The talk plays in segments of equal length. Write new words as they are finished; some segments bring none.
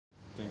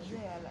Thank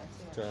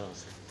you.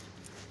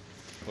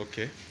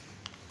 Okay.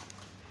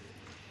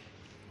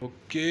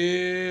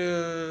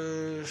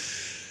 Okay.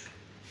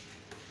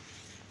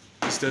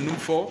 It's the new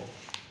 4.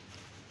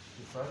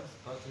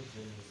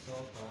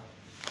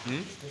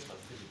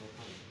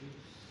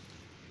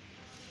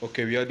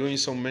 Okay, we are doing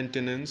some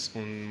maintenance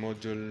on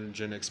module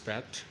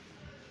Genexpert.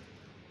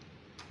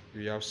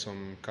 We have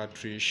some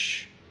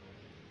cartridge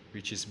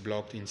which is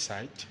blocked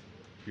inside.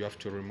 You have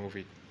to remove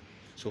it.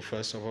 So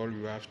first of all,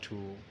 you have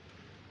to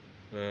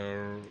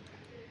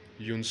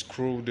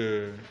unscrew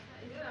the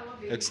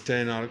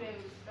external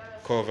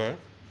cover,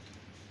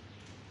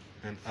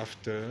 and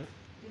after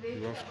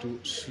you have to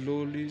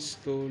slowly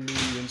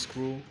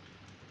unscrew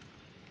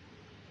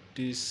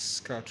this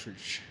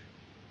cartridge.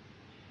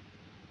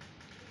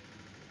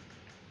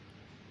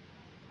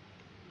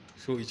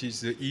 So it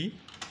is the E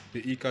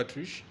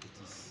cartridge.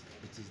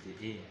 It is the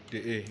A. The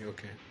A,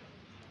 okay.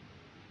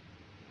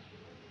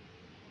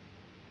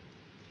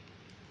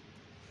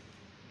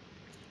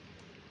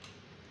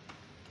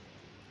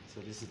 So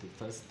this is the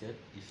first step.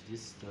 If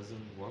this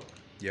doesn't work,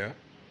 Yeah.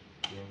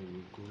 then we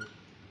will go to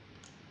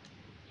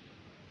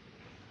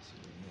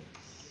the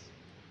next.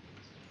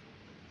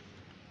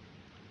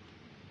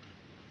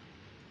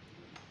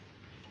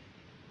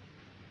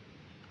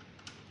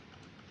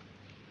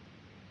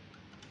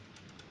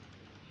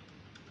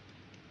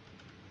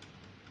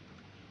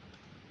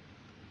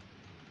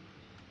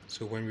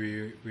 So when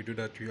we do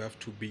that, you have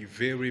to be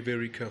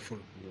very careful.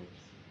 Yes.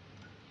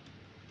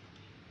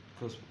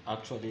 Because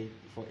actually,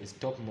 for a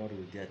stock model,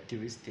 there are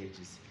 3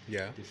 stages.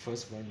 Yeah. The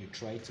first one, you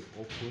try to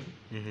open.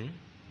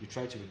 You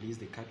try to release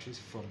the cartridge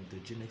from the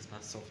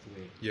Genexpert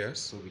software. Yes.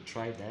 So we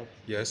tried that.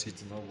 Yes,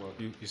 it's not work.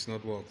 It's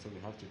not work. So we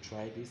have to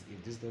try this.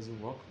 If this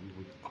doesn't work, we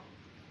would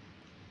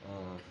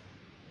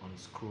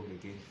unscrew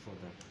again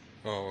further.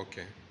 Oh,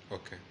 okay.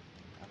 Okay.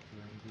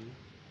 Apparently.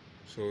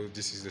 So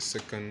this is the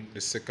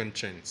second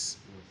chance.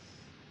 Yes.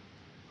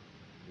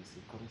 The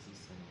second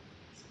system.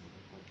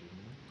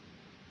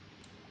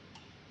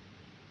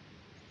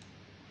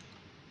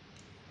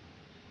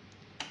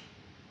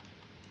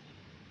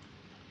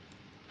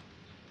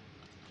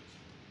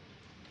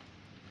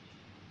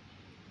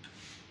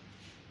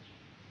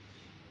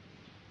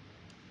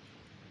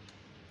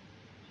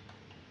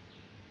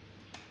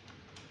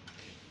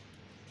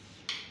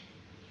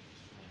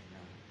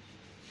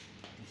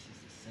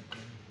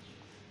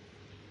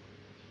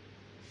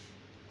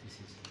 This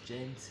is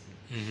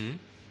Genexpert.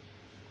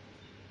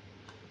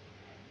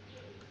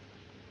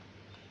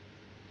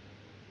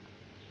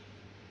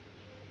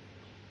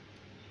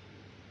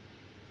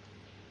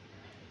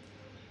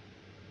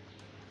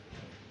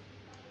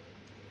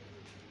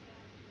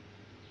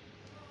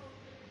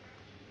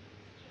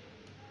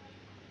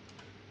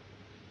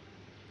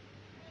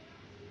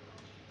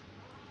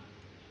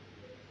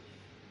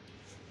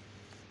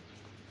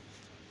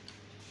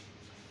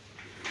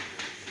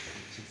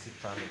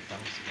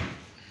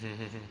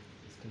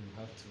 It's going to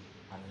have to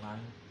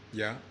align.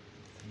 Yeah.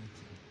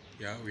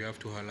 Yeah, we have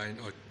to align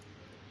out.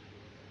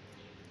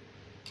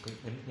 Let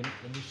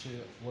me show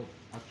you what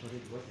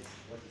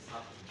is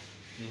happening.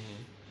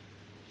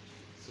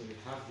 So we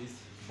have this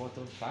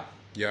bottom part.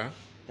 Yeah.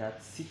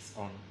 That sits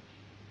on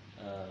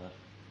the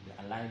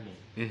alignment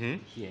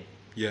here.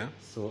 Yeah.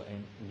 So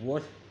and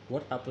what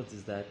happens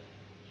is that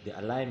the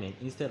alignment,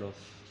 instead of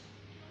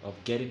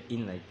getting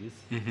in like this,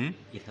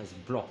 it has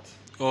blocked.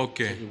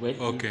 Okay. So it went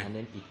in and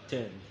then it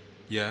turned.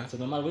 Yeah. So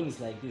normally when it's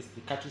like this,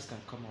 the cartridge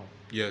can come out.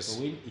 Yes.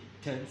 But when it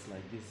turns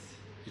like this,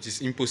 it is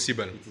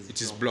impossible.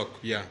 It is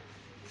blocked. Yeah.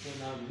 So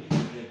now we need to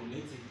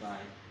regulate it by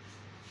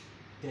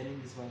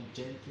turning this one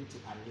gently to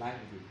align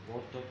with the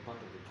bottom part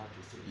of the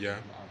cartridge. So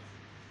Yeah. Out.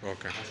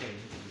 Okay. That's why you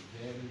need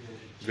to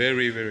be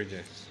Very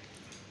gentle.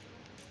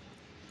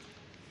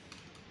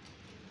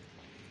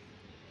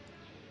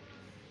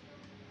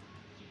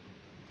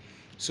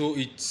 So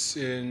it's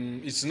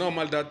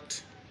normal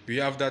that we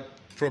have that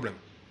problem.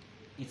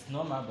 It's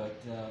normal,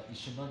 but it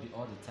should not be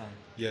all the time.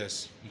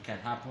 Yes. It can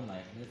happen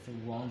like, let's say,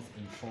 once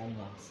in 4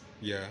 months.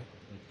 Yeah.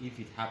 But if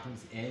it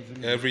happens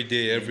every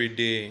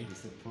day,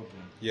 it's a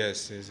problem.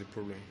 Yes, there's a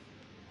problem.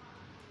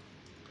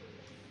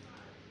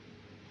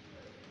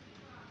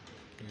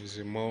 There's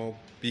a more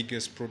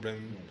biggest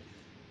problem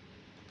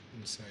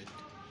inside.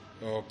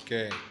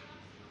 Okay.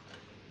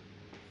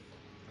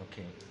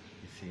 Okay.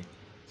 You see.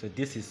 So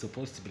this is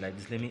supposed to be like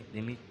this. Let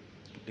me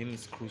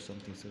screw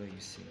something so that you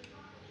see.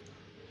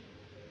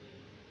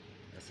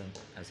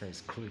 As I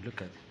screw it,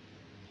 look at it.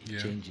 It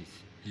changes.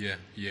 Yeah.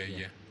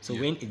 So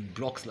when it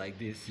blocks like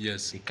this,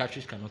 yes, the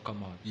cartridge cannot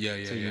come out.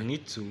 So you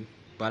need to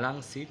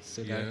balance it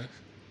so that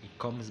it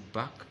comes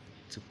back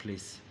to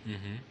place.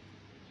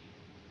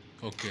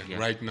 Okay.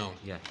 Right now.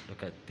 Yeah.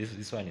 Look at this.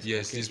 This one is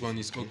okay. This one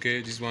is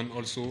okay. This one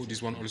also.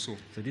 This one also.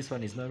 So this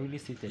one is not really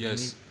seated.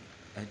 Yes.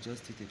 Let me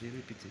adjust it a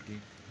little bit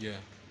again. Yeah.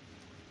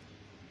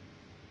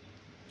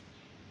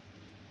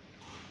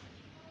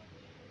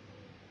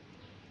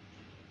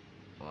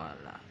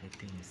 Voila,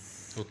 everything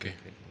is okay.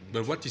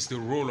 But what is the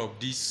role of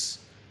this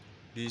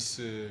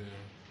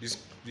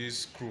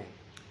screw?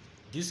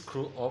 This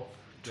screw up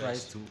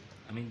tries to,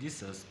 I mean,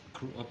 this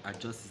screw up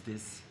adjusts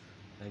this,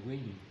 like when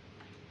you,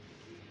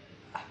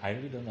 I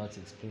really don't know how to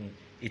explain it.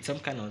 It's some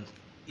kind of,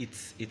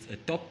 it's a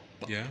top.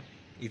 Yeah.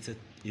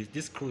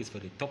 This screw is for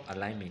the top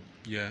alignment.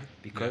 Yeah.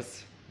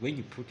 Because when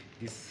you put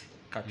this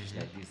cartridge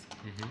like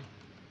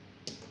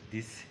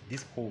this,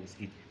 this holds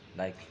it,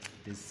 like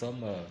there's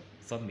some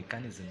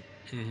mechanism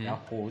that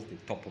holds the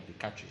top of the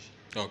cartridge.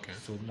 Okay.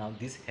 So now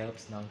this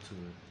helps now to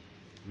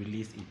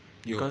release it.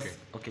 Because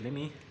okay, let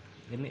me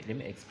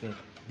explain.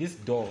 This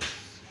door,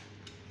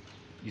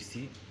 you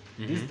see,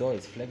 this door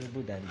is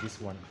flexible than this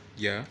one.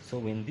 Yeah. So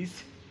when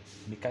this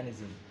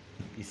mechanism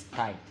is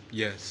tight,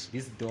 yes,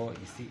 this door,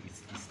 you see,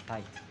 is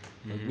tight.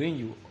 But when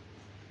you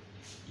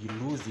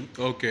lose it,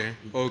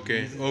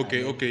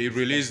 it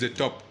releases the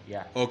top.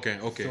 Yeah. Okay.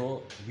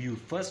 So you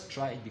first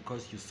try it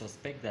because you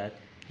suspect that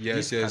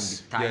yes,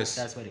 this can be tight.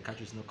 That's why the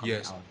cartridge is not coming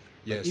out.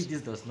 Yes. But if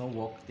this does not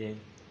work, then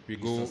we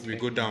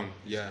go down.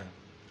 Yeah.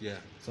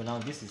 So now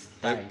this is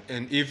tight.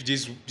 And if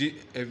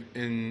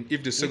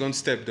the second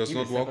step does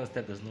not work,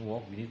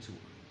 we need to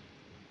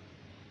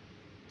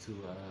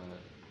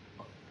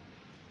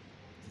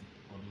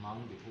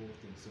unmount the whole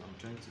thing. So I'm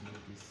trying to make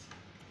this.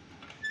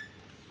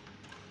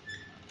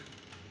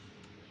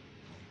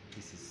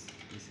 This is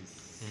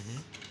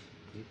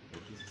it,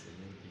 but this is a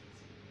little bit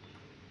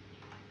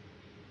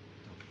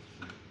tough.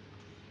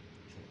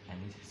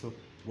 So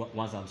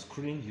once I'm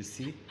screwing, you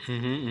see,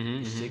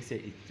 it shakes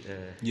it.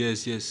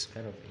 Yes.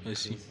 Kind of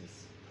increases.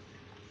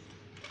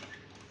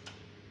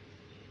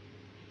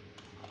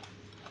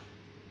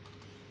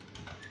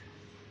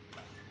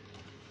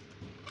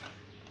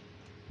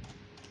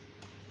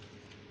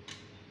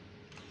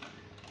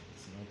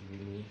 It's not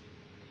really.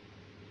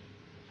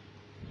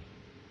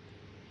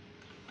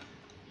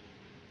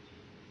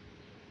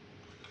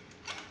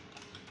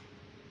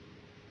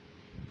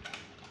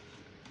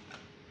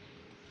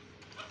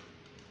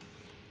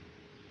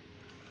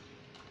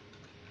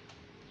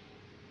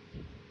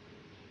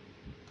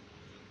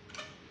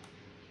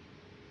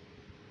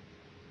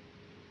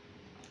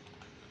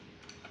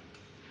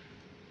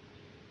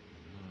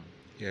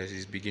 Yes,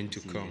 it's beginning to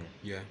come.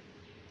 Yeah.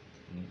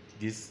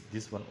 This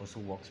one also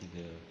works with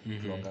the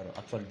longer rod.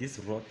 Actually, this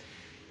rod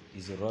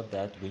is a rod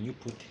that when you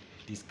put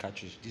this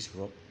cartridge, this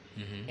rod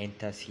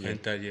enters here.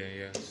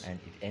 Yes. And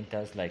it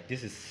enters like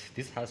this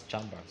has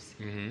chambers.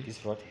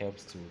 This rod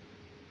helps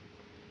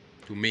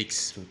to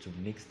mix the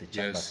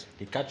chamber. Yes.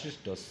 The cartridge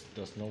does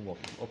not work.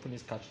 If you open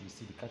this cartridge, you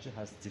see the cartridge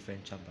has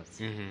different chambers.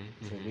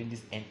 So when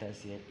this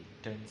enters here,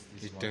 it turns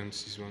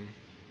this one.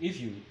 If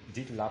you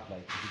did lap,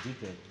 like if you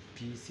did the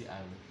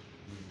PCI,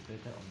 you will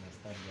better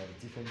understand there are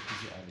different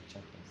PCI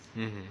chambers.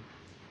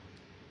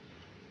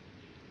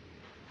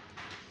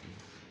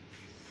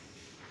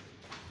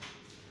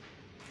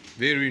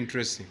 Very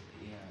interesting.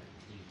 Yeah.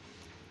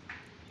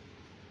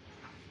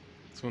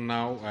 So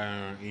now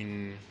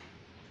in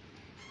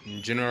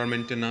general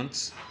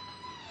maintenance,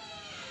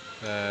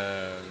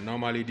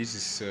 normally this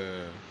is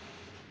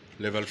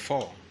level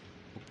 4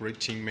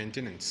 operating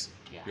maintenance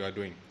you are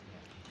doing.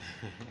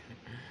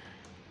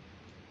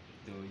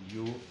 So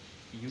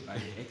you are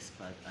the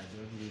expert. I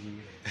don't really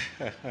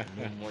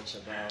know much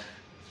about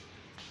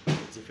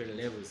different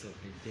levels of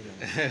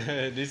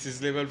maintenance. This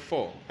is level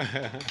 4.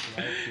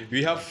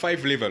 We have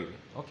 5 levels.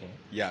 Okay.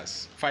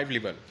 Yes, 5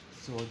 levels.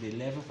 So the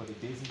level for the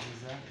basic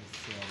user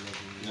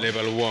is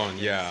level 1.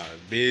 Yeah,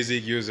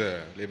 basic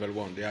user level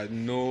 1. There are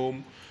no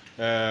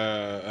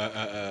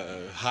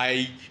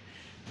high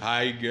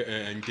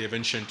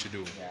intervention to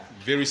do. Yeah.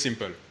 Very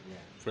simple. Yeah.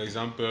 For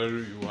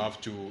example,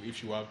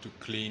 if you have to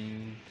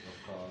clean,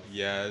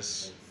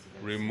 yes,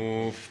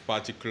 remove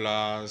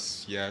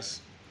particulars,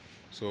 yes.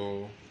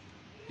 So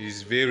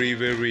it's very,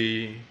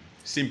 very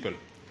simple.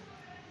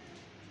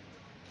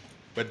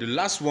 But the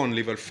last one,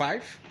 level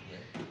 5,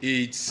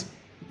 it's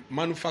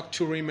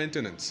manufacturing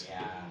maintenance.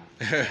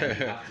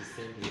 Yeah.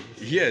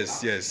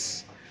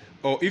 Yes.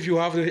 Or if you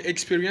have the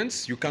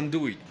experience, you can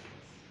do it.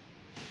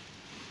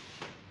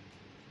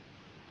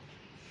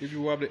 If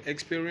you have the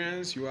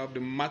experience, you have the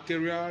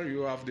material,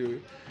 you have the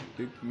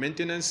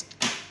maintenance,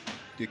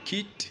 the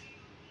kit,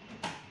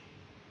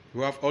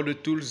 you have all the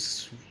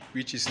tools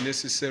which is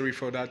necessary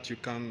for that, you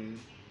can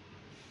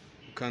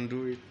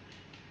do it.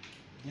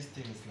 This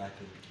thing is like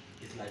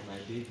it's like my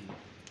baby.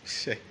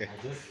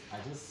 I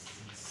just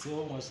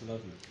so much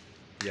love it.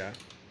 Yeah.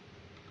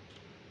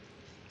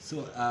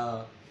 So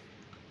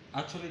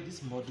actually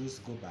these modules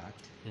go back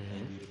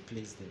and we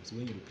replace them. So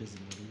when you replace the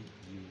module,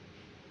 you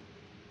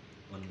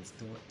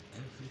uninstall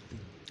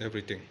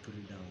everything. Put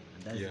it down,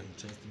 and that's the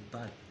interesting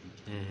part.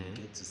 You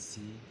get to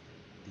see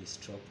the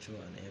structure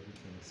and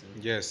everything. So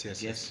yes.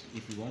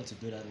 If you want to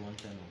do that one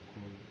time on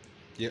code.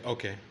 Yeah.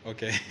 Okay.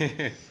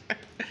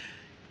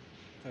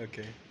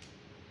 Okay.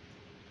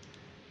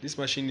 This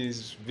machine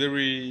is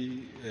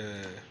very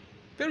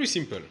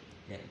simple.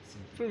 Yeah, it's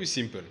simple. Very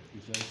simple.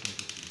 It's very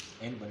simple to use.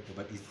 Anybody,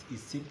 but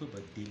it's simple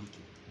but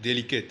delicate.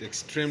 Delicate,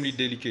 extremely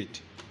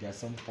delicate. There are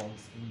some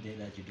pumps in there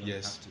that you don't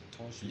have to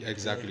touch.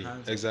 Exactly.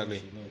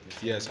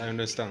 Touch, Yes, I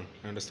understand.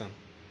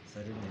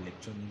 certain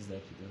electronics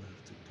that you don't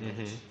have to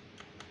touch.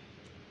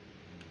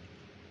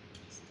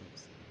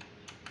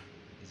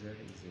 It's very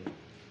easy.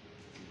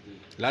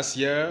 Last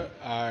year,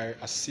 I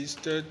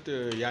assisted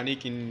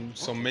Yannick in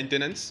some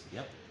maintenance,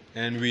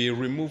 and we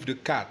removed the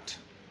card,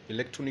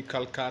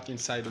 electronical card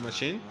inside the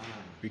machine.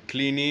 We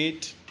clean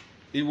it.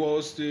 It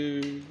was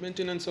the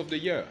maintenance of the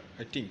year,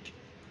 I think.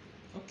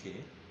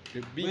 Okay.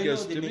 The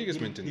biggest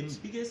maintenance.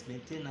 The biggest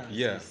maintenance.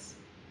 Yeah.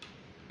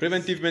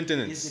 Preventive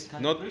maintenance,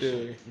 not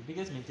the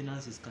biggest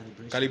maintenance is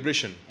calibration.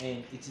 Calibration.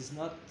 And it is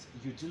not.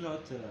 You do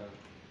not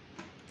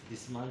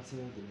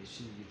dismantle the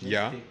machine. You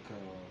just take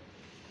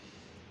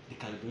the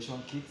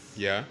calibration kits and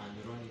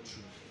you run it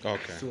through.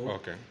 Okay. So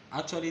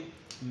actually,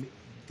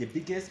 the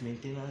biggest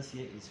maintenance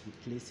here is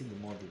replacing the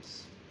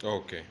models.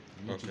 Okay.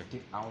 You need to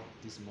take out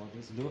these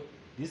models. Though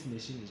this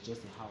machine is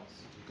just a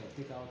house, you can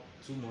take out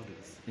 2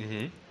 models.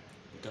 You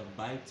can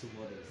buy 2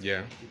 models.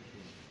 Yeah.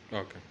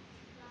 Okay.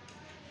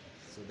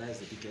 So that is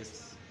the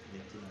biggest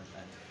maintenance,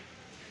 and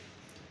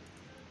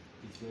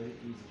it's very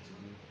easy to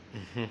do.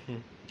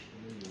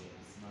 When you're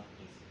a smart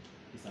person,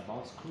 it's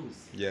about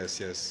screws. Yes,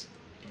 yes.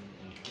 And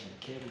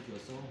care if you're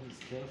someone who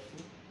is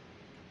careful,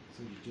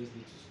 so you just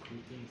need to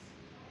screw things.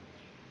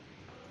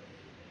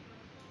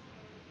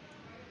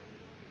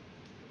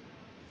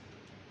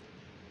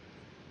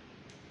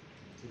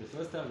 So the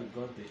first time we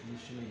got the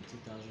instrument in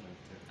 2013,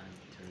 I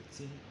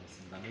was in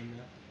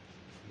Banana.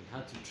 We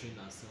had to train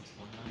ourselves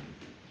online.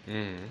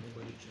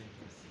 Nobody trained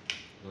us.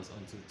 It was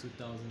until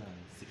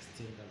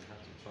 2016 that we had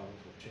to travel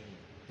for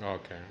training.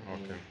 Okay.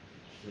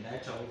 When I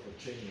traveled for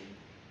training,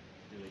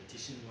 they were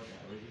teaching what I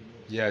already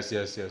know. Yes.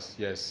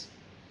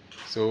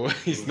 So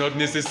it's not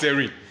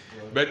necessary.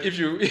 But if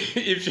you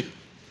it's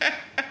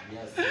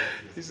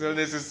not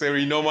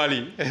necessary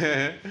normally.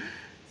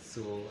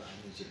 So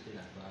I'm rejected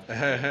about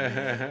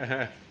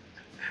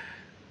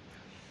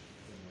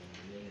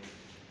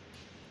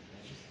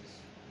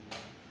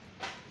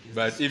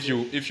But if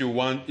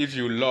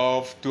you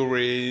love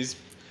tourism,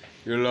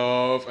 you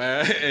love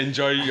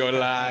enjoy your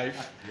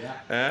life,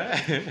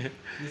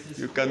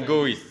 you can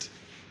go it.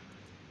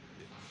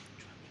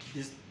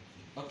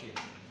 Okay.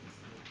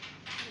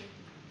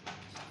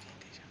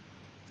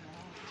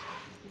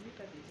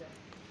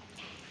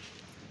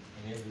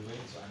 And then we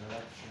went to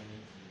another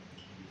training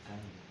in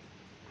Uganda.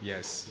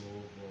 Yes.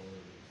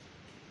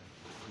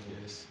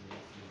 Yes.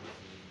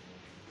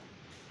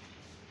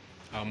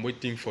 I'm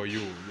waiting for you.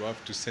 You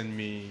have to send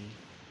me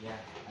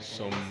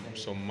some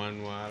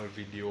manual,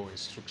 video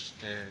instruction,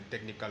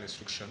 technical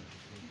instruction.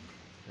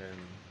 And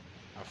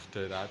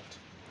after that,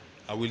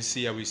 I will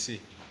see. So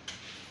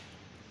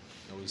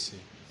interesting.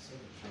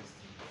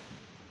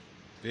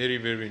 Very,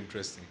 very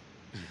interesting.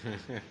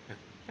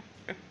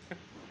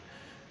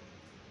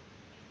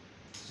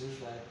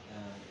 Just like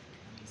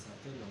ça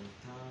fait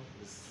longtemps,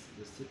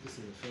 le cycle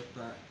se ne fait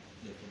pas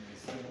les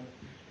formations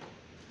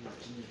de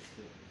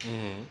Genexpert.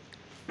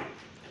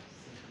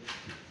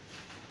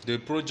 The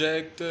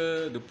project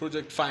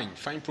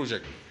fine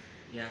project.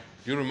 Yeah.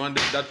 You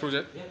remember that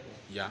project?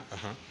 Yeah.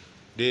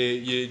 They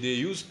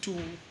used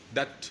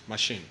that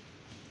machine.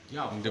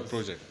 Yeah. In the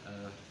project.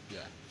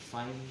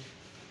 Fine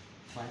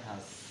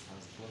has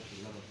bought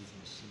a lot of these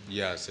machines.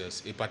 Yes.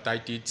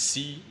 Hepatitis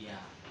C. Yeah.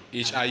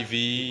 HIV.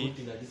 The good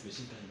thing that this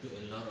machine can do a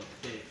lot of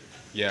things.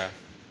 Yeah.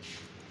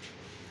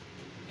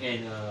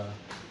 And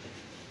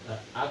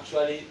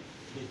actually,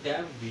 the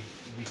time we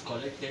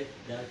collected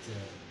that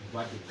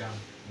what the camp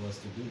was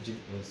to do the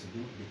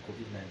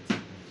COVID-19.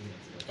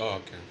 Oh,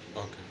 okay.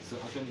 So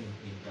actually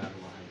in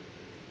Darwa,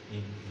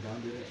 in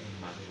Gambia and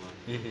Madawa,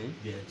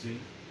 they are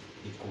doing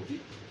the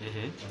COVID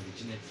on the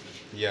Genexpert.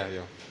 Yeah.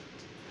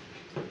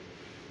 So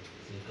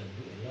you can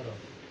do a lot of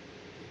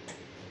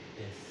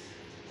tests.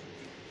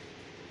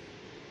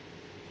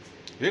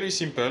 Very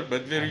simple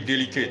but very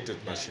delicate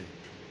machine.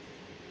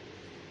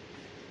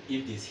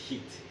 If there's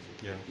heat,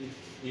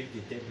 if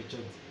the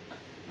temperature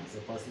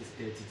surpasses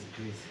 30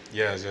 degrees,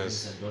 yes.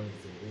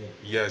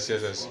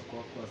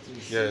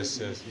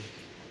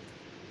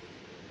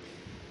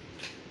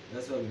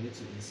 That's why we need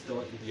to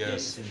install it 10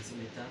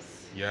 centimeters.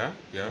 Yeah.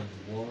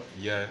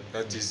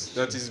 That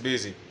is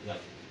basic. Yeah.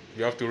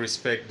 You have to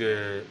respect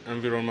the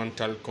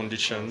environmental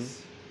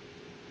conditions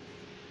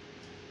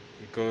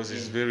because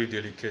it's very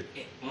delicate.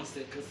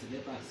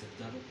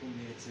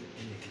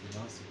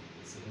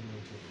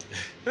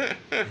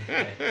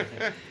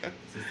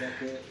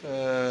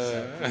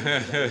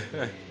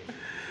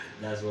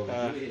 That's what we do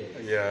here.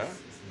 Yeah.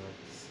 It's not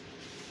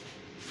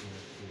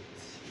good.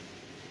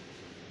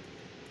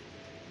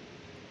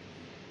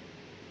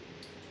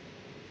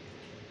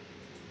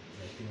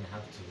 I think I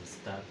have to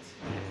restart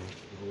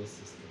the whole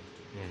system.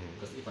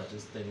 Because if I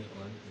just turn it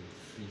on, it will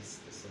freeze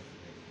the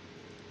software.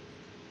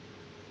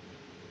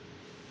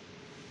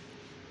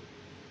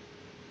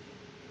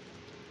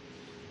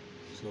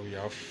 So we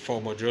have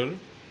 4 modules.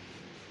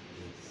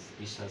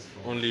 Each has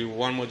 4. Only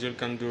one module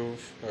can do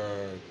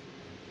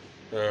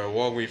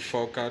work with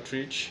 4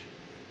 cartridge.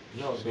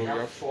 No, so we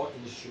have 4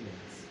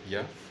 instruments.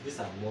 Yeah. These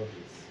are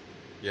modules.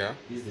 Yeah.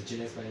 This is the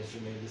Genexpert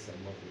instrument. These are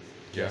modules.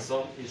 There are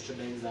some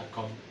instruments that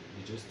come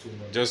with just two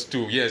numbers. Just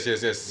two.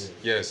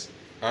 Yes.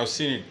 I've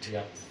seen it.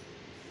 Yeah.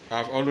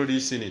 I've already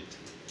seen it.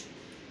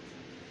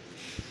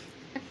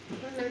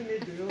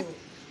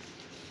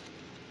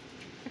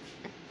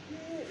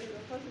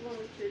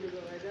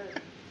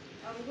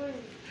 I'm going.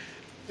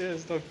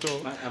 Yes, doctor.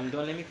 I'm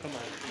done. Let me come out.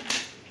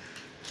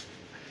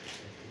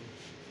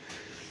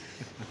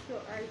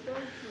 So I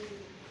told you.